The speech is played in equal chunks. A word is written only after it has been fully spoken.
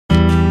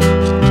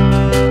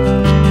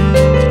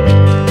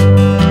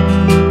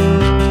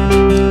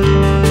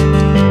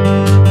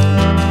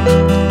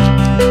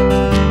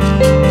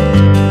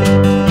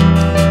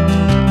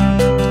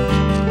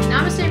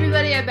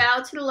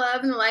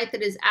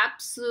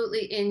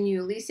absolutely in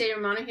you. Lisa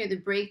Romano here, the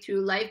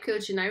Breakthrough Life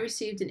Coach, and I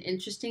received an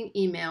interesting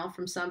email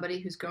from somebody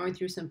who's going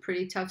through some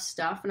pretty tough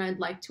stuff, and I'd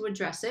like to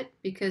address it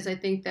because I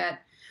think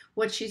that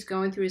what she's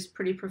going through is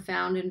pretty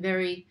profound and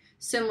very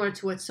similar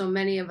to what so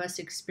many of us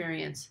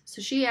experience.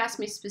 So she asked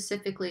me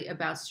specifically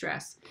about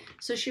stress.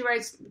 So she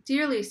writes,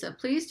 "Dear Lisa,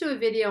 please do a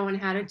video on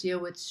how to deal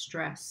with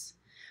stress.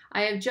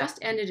 I have just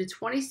ended a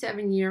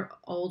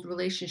 27-year-old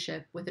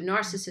relationship with a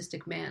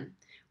narcissistic man.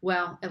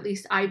 Well, at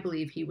least I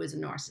believe he was a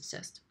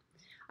narcissist.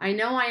 I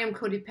know I am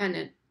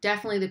codependent,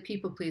 definitely the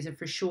people pleaser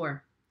for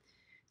sure.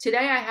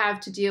 Today I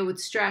have to deal with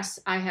stress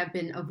I have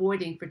been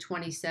avoiding for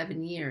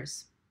 27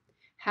 years.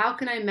 How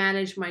can I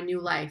manage my new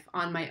life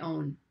on my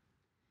own?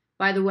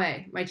 By the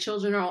way, my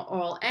children are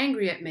all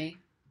angry at me.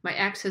 My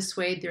ex has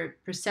swayed their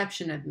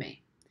perception of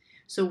me.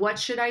 So what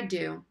should I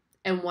do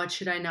and what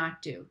should I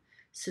not do?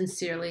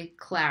 Sincerely,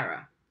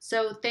 Clara."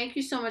 So thank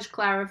you so much,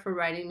 Clara, for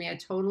writing me. I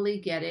totally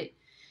get it.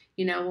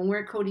 You know, when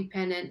we're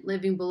codependent,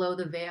 living below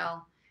the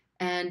veil,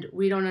 and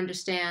we don't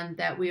understand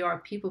that we are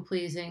people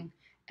pleasing,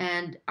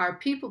 and our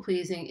people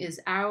pleasing is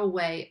our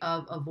way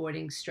of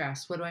avoiding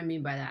stress. What do I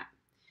mean by that?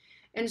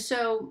 And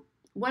so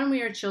when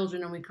we are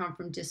children and we come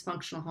from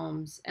dysfunctional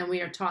homes and we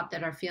are taught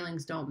that our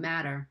feelings don't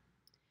matter,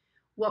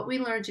 what we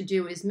learn to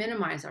do is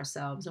minimize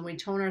ourselves and we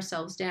tone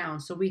ourselves down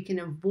so we can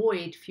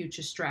avoid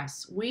future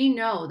stress. We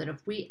know that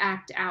if we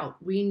act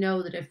out, we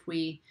know that if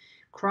we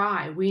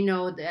cry, we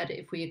know that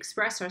if we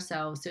express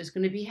ourselves, there's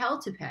going to be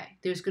hell to pay.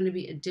 There's going to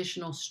be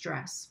additional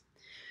stress.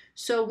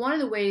 So one of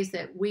the ways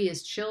that we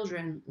as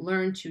children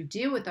learn to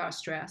deal with our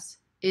stress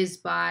is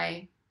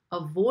by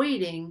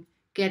avoiding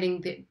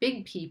getting the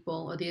big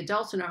people or the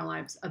adults in our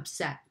lives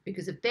upset.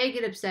 Because if they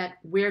get upset,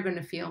 we're going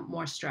to feel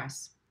more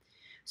stress.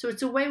 So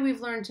it's a way we've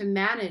learned to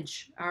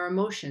manage our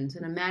emotions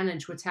and to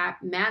manage what's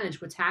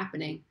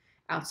happening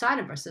outside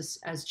of us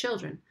as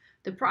children.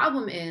 The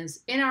problem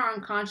is, in our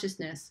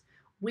unconsciousness,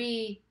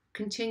 we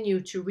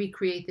continue to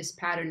recreate this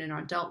pattern in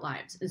our adult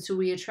lives. And so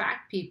we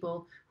attract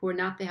people who are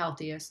not the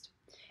healthiest,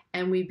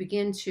 and we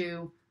begin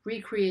to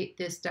recreate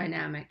this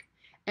dynamic.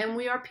 And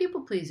we are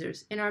people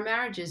pleasers in our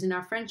marriages, in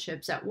our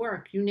friendships, at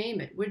work, you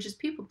name it. We're just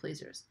people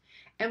pleasers.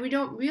 And we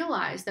don't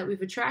realize that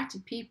we've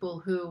attracted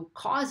people who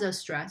cause us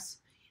stress,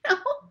 you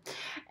know?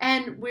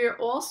 And we're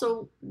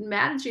also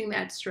managing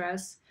that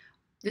stress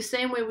the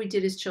same way we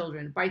did as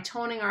children, by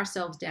toning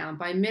ourselves down,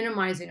 by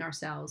minimizing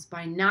ourselves,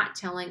 by not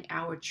telling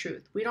our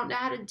truth. We don't know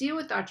how to deal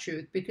with our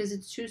truth because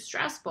it's too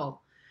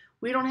stressful.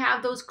 We don't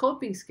have those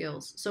coping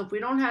skills. So if we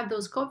don't have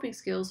those coping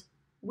skills,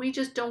 we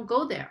just don't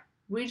go there.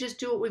 We just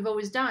do what we've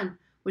always done,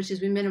 which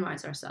is we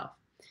minimize ourselves.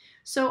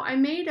 So I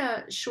made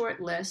a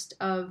short list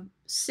of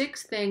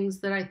 6 things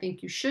that I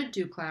think you should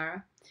do,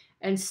 Clara,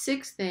 and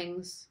 6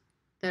 things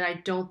that I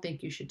don't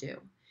think you should do.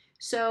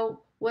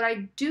 So what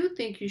I do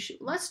think you should,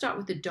 let's start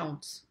with the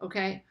don'ts,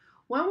 okay?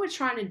 When we're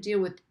trying to deal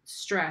with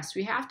stress,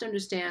 we have to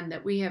understand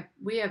that we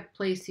have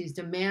placed these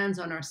demands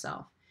on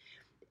ourselves.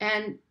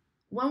 And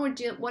when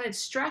it's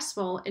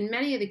stressful, in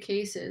many of the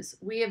cases,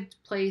 we have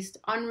placed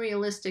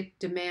unrealistic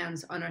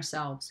demands on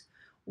ourselves.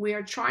 We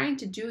are trying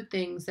to do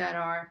things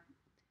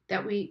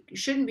that we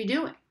shouldn't be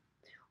doing,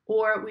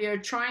 or we are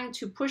trying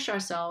to push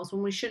ourselves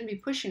when we shouldn't be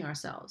pushing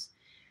ourselves.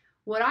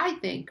 What I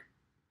think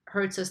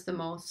hurts us the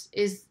most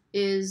is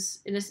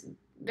in a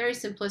very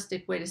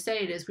simplistic way to say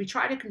it is, we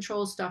try to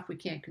control stuff we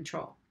can't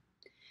control.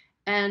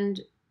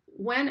 And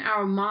when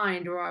our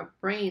mind or our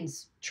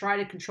brains try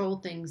to control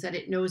things that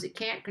it knows it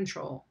can't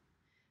control,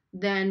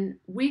 then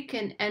we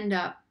can end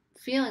up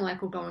feeling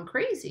like we're going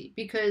crazy,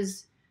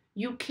 because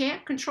you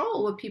can't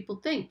control what people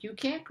think. You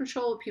can't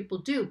control what people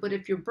do. But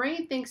if your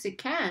brain thinks it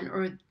can,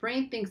 or your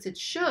brain thinks it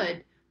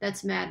should,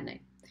 that's maddening.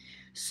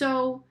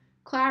 So,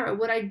 Clara,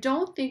 what I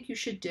don't think you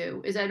should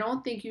do is, I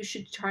don't think you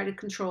should try to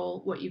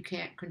control what you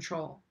can't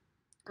control.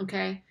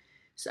 Okay?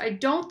 So I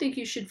don't think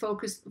you should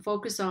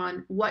focus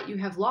on what you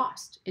have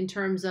lost in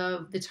terms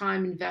of the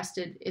time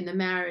invested in the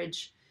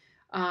marriage.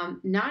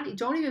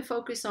 Don't even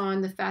focus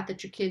on the fact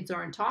that your kids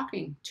aren't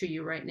talking to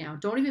you right now.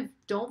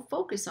 Don't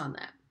focus on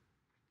that.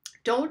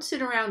 Don't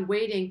sit around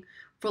waiting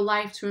for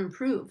life to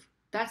improve.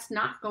 That's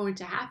not going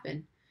to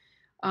happen.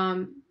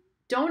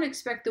 Don't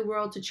expect the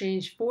world to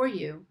change for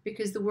you,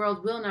 because the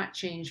world will not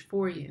change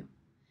for you.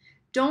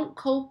 Don't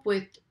cope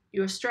with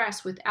your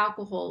stress with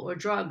alcohol or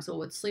drugs or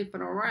with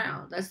sleeping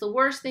around. That's the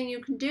worst thing you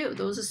can do.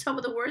 Those are some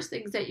of the worst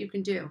things that you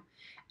can do.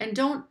 And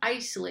don't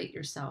isolate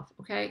yourself,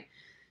 okay?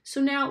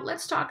 So now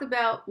let's talk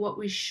about what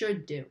we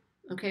should do,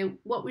 okay?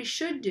 What we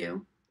should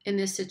do in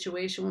this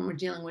situation when we're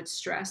dealing with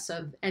stress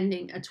of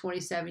ending a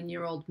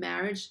 27-year-old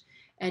marriage,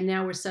 and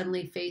now we're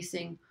suddenly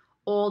facing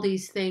all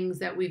these things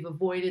that we've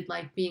avoided,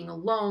 like being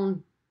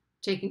alone,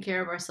 taking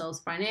care of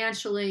ourselves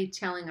financially,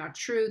 telling our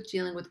truth,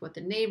 dealing with what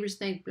the neighbors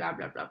think, blah,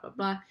 blah, blah, blah,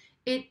 blah.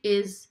 It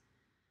is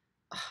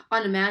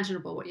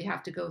unimaginable what you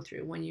have to go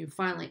through when you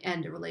finally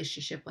end a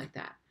relationship like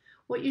that.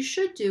 What you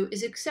should do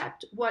is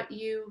accept what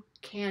you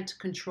can't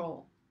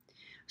control.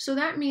 So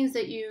that means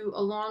that you,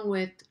 along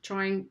with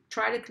don't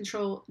try to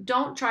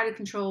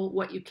control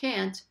what you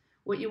can't.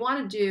 What you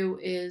want to do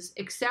is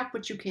accept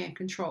what you can't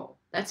control.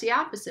 That's the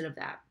opposite of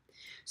that.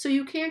 So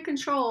you can't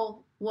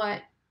control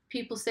what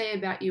people say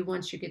about you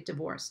once you get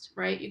divorced,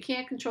 right? You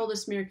can't control the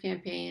smear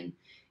campaign.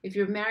 If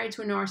you're married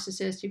to a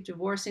narcissist, you're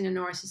divorcing a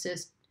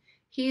narcissist,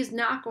 he's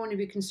not going to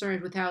be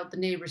concerned with how the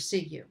neighbors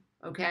see you,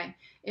 okay?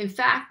 In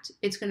fact,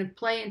 it's going to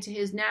play into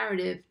his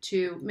narrative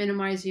to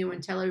minimize you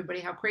and tell everybody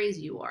how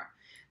crazy you are.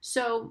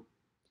 So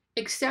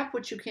accept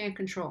what you can't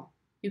control.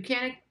 You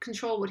can't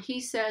control what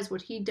he says,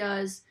 what he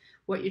does,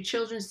 what your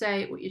children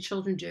say, what your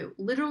children do.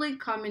 Literally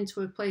come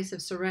into a place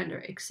of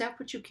surrender. Accept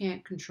what you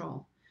can't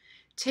control.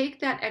 Take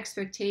that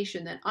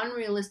expectation, that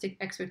unrealistic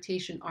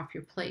expectation off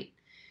your plate.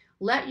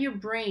 Let your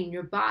brain,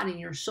 your body,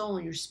 your soul,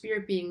 and your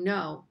spirit being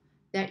know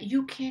that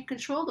you can't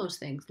control those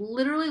things.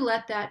 Literally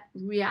let that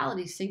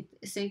reality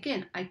sink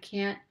in. I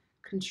can't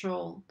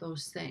control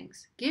those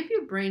things. Give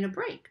your brain a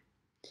break.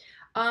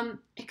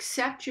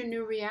 Accept your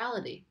new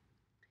reality.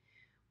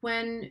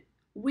 When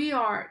we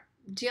are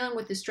dealing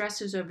with the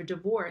stresses of a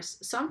divorce,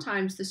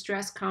 sometimes the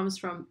stress comes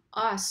from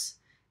us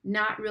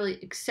not really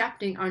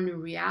accepting our new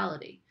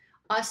reality,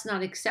 us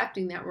not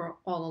accepting that we're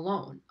all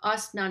alone,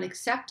 us not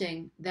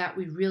accepting that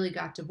we really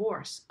got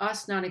divorced,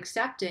 us not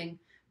accepting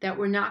that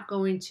we're not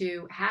going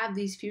to have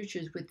these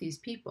futures with these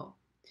people.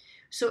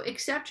 So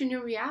accept your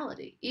new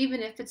reality,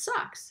 even if it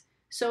sucks.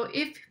 So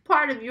if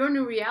part of your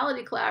new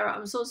reality, Clara,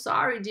 I'm so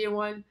sorry, dear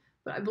one,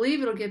 but I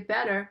believe it'll get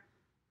better.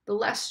 The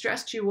less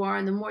stressed you are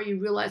and the more you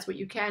realize what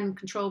you can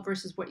control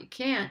versus what you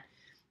can't.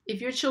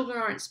 If your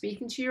children aren't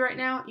speaking to you right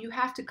now, you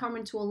have to come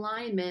into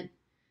alignment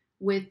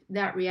with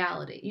that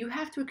reality. You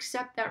have to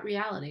accept that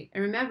reality.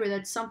 And remember,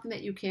 that's something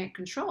that you can't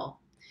control.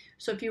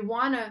 So if you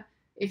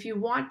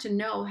want to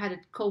know how to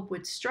cope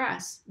with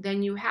stress,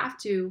 then you have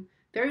to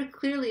very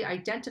clearly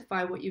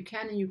identify what you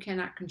can and you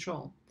cannot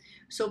control.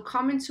 So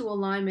come into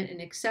alignment and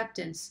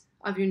acceptance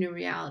of your new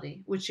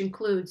reality, which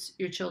includes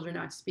your children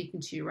not speaking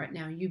to you right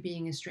now, you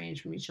being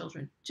estranged from your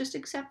children. Just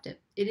accept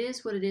it. It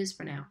is what it is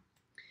for now.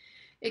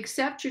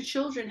 Accept your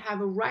children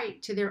have a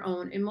right to their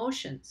own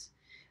emotions.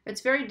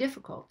 It's very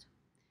difficult.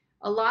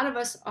 A lot of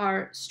us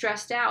are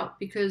stressed out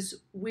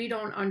because we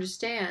don't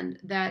understand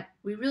that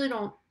we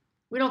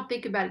don't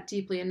think about it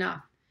deeply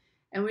enough,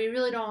 and we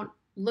really don't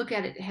look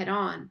at it head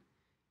on.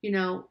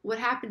 What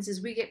happens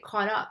is we get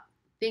caught up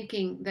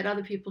thinking that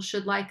other people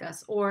should like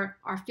us, or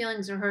our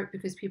feelings are hurt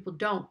because people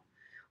don't,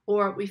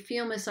 or we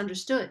feel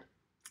misunderstood.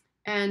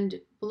 And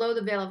below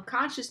the veil of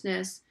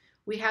consciousness,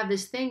 we have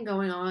this thing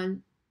going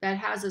on that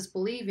has us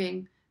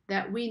believing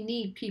that we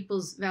need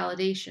people's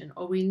validation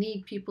or we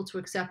need people to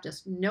accept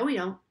us. No, we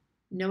don't.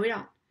 No, we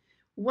don't.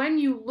 When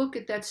you look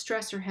at that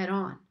stressor head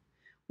on,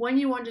 when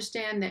you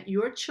understand that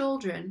your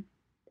children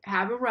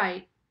have a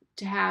right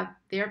to have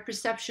their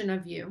perception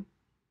of you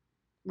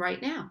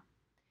right now,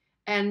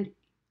 and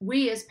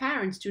we as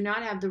parents do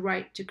not have the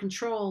right to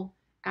control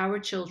our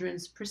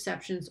children's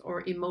perceptions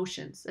or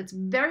emotions. That's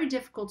very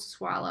difficult to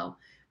swallow,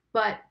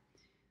 but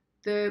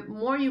the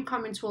more you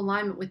come into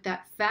alignment with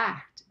that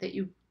fact that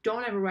you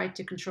don't have a right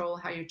to control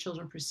how your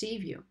children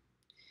perceive you,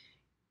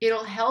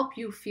 it'll help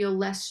you feel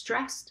less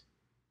stressed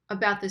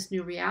about this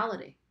new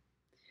reality.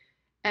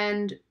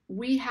 And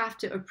we have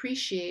to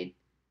appreciate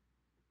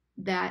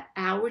that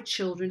our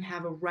children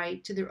have a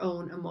right to their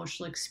own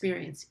emotional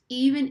experience,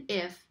 even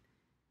if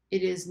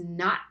it is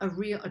not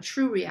a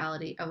true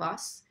reality of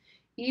us,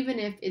 even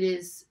if it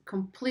is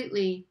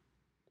completely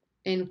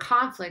in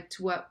conflict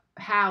to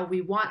how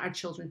we want our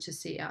children to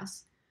see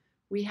us.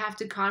 We have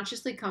to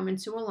consciously come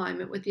into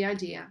alignment with the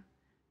idea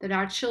that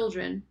our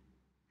children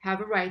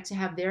have a right to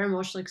have their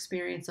emotional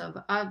experience of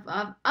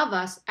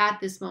us at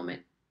this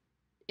moment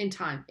in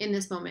time, in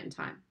this moment in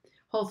time.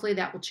 Hopefully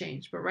that will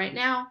change. But right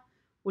now,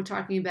 we're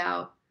talking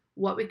about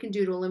what we can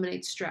do to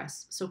eliminate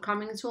stress. So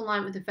coming into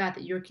alignment with the fact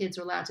that your kids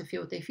are allowed to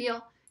feel what they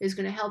feel is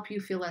going to help you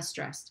feel less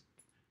stressed.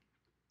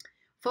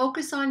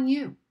 Focus on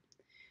you.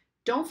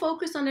 Don't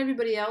focus on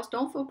everybody else.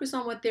 Don't focus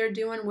on what they're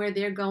doing, where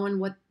they're going,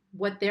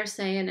 what they're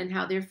saying, and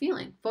how they're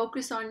feeling.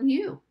 Focus on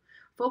you.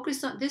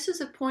 This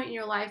is a point in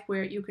your life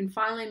where you can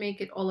finally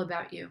make it all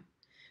about you.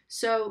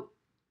 So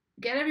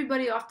get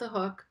everybody off the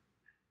hook.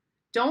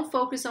 Don't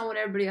focus on what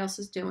everybody else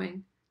is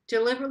doing.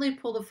 Deliberately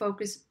pull the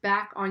focus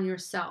back on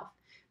yourself.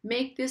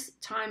 Make this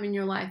time in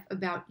your life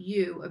about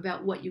you,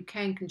 about what you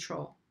can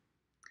control.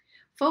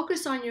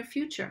 Focus on your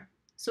future.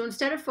 So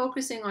instead of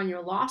focusing on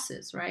your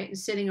losses, right, and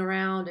sitting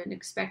around and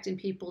expecting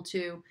people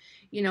to,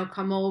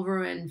 come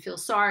over and feel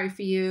sorry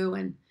for you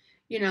and,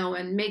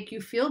 and make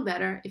you feel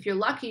better. If you're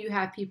lucky, you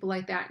have people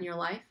like that in your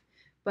life.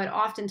 But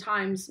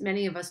oftentimes,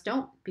 many of us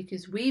don't,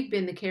 because we've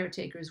been the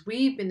caretakers.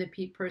 We've been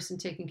the person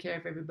taking care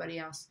of everybody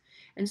else.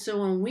 And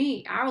so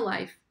when our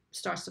life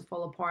starts to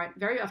fall apart,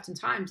 very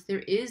oftentimes there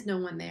is no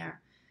one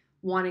there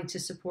wanting to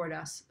support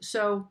us.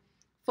 So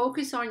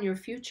focus on your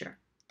future.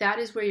 That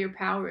is where your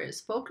power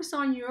is. Focus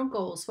on your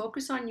goals.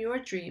 Focus on your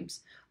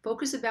dreams.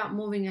 Focus about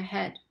moving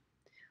ahead.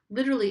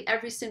 Literally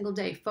every single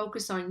day,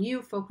 focus on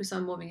you. Focus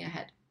on moving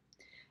ahead.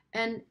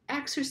 And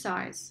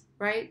exercise,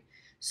 right?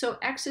 So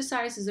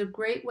exercise is a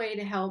great way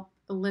to help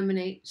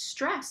eliminate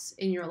stress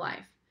in your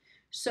life.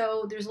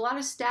 So there's a lot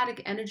of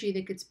static energy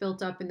that gets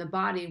built up in the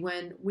body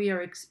when we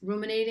are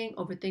ruminating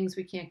over things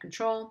we can't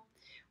control,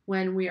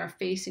 when we are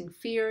facing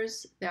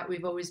fears that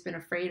we've always been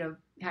afraid of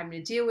having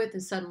to deal with,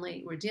 and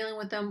suddenly we're dealing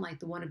with them, like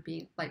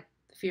the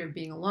fear of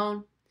being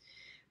alone.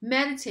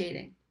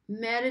 Meditating.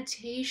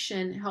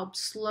 Meditation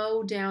helps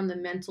slow down the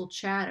mental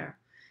chatter.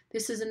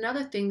 This is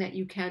another thing that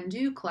you can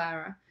do,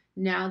 Clara,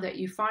 now that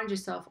you find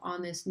yourself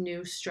on this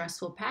new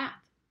stressful path.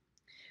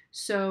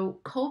 So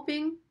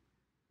coping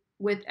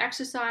with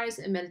exercise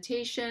and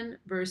meditation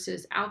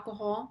versus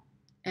alcohol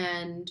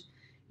and,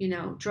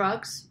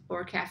 drugs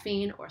or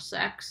caffeine or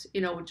sex,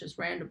 with just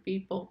random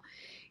people,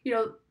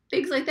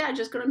 things like that are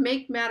just going to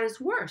make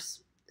matters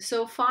worse.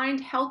 So find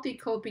healthy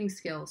coping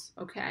skills,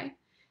 okay?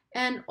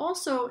 And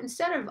also,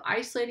 instead of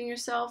isolating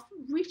yourself,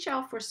 reach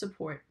out for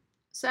support.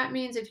 So that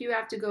means if you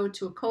have to go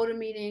to a CODA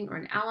meeting or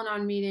an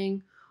Al-Anon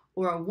meeting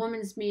or a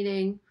women's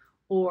meeting,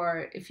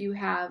 or if you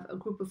have a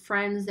group of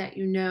friends that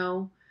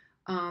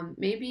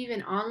maybe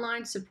even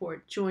online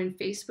support, join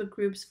Facebook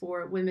groups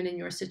for women in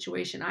your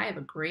situation. I have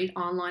a great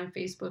online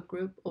Facebook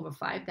group, over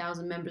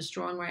 5,000 members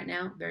strong right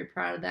now. Very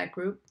proud of that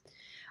group.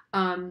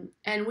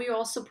 And we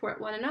all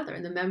support one another.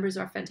 And the members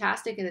are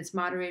fantastic, and it's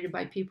moderated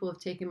by people who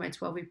have taken my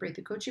 12-week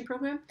Breakthrough Coaching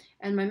Program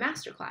and my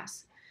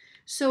masterclass.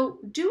 So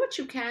do what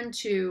you can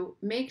to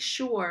make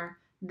sure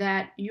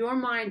that your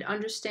mind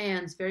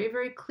understands very,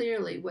 very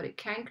clearly what it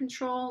can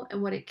control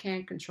and what it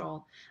can't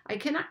control. I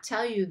cannot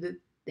tell you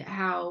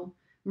how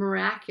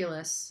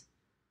miraculous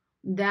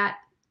that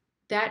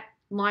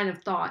line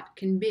of thought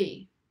can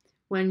be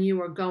when you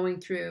are going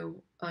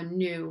through a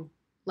new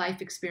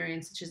life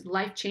experience, which is a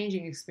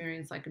life-changing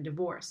experience like a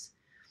divorce.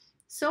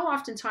 So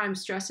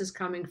oftentimes stress is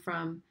coming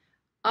from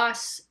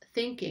us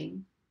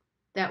thinking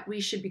that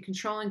we should be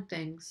controlling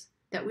things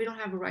that we don't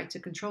have a right to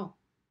control.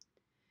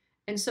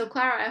 And so,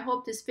 Clara, I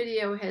hope this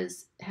video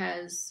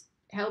has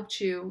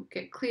helped you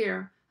get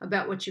clear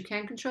about what you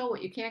can control,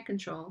 what you can't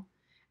control,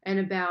 and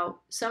about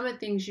some of the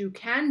things you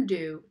can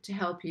do to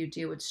help you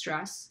deal with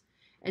stress,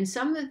 and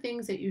some of the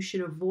things that you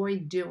should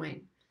avoid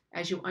doing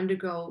as you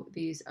undergo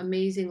these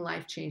amazing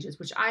life changes,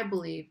 which I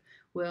believe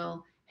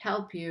will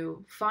help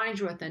you find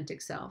your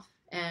authentic self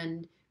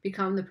and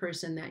become the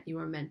person that you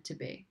are meant to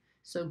be.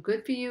 So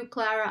good for you,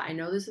 Clara. I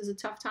know this is a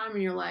tough time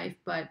in your life,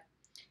 but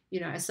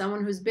as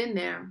someone who's been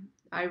there,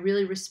 I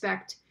really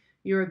respect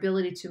your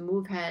ability to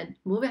move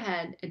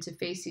ahead, and to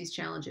face these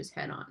challenges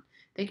head on.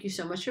 Thank you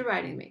so much for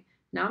writing me.